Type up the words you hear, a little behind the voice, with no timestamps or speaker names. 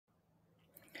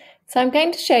So I'm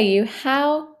going to show you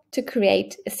how to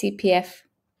create a CPF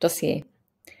dossier.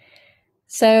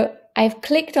 So I've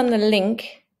clicked on the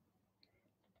link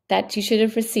that you should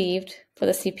have received for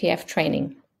the CPF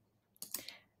training.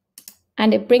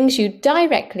 And it brings you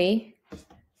directly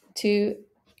to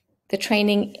the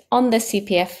training on the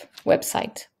CPF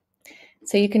website.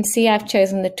 So you can see I've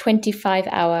chosen the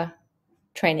 25-hour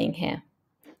training here.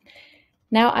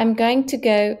 Now I'm going to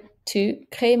go to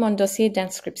créer mon dossier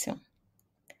d'inscription.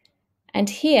 And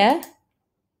here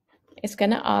it's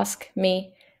going to ask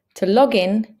me to log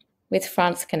in with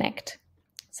France Connect.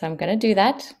 So I'm going to do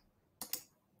that.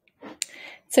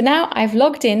 So now I've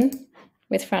logged in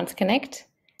with France Connect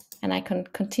and I can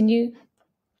continue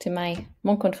to my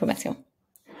moncompteformation.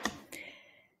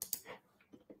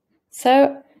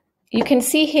 So you can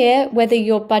see here whether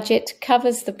your budget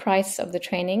covers the price of the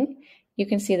training. You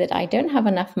can see that I don't have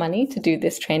enough money to do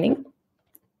this training.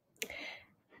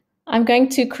 I'm going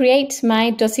to create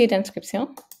my dossier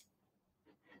d'inscription.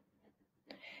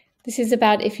 This is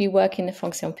about if you work in the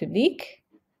fonction publique.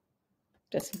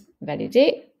 Just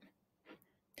valider.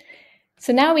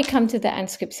 So now we come to the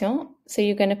inscription. So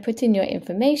you're going to put in your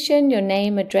information, your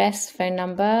name, address, phone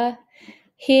number.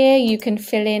 Here you can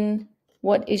fill in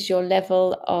what is your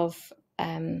level of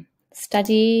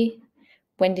study,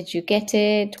 when did you get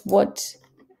it, what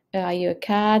are you a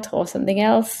cadre or something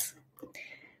else?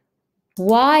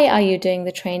 Why are you doing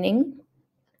the training?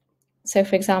 So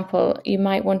for example, you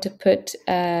might want to put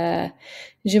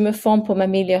je me forme pour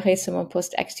m'améliorer sur mon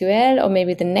poste actuel, or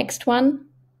maybe the next one.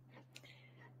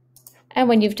 And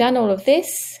when you've done all of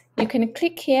this, you can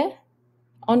click here,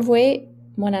 envoyer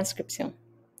mon inscription.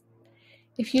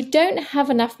 If you don't have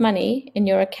enough money in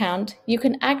your account, you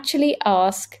can actually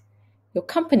ask your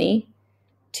company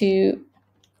to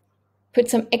put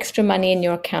some extra money in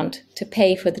your account to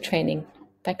pay for the training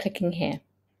by clicking here.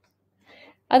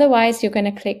 Otherwise, you're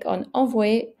going to click on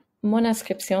envoyer mon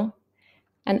inscription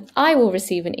and I will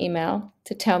receive an email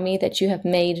to tell me that you have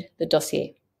made the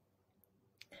dossier.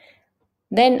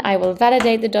 Then I will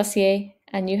validate the dossier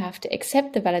and you have to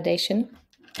accept the validation,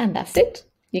 and that's it.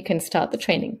 You can start the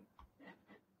training.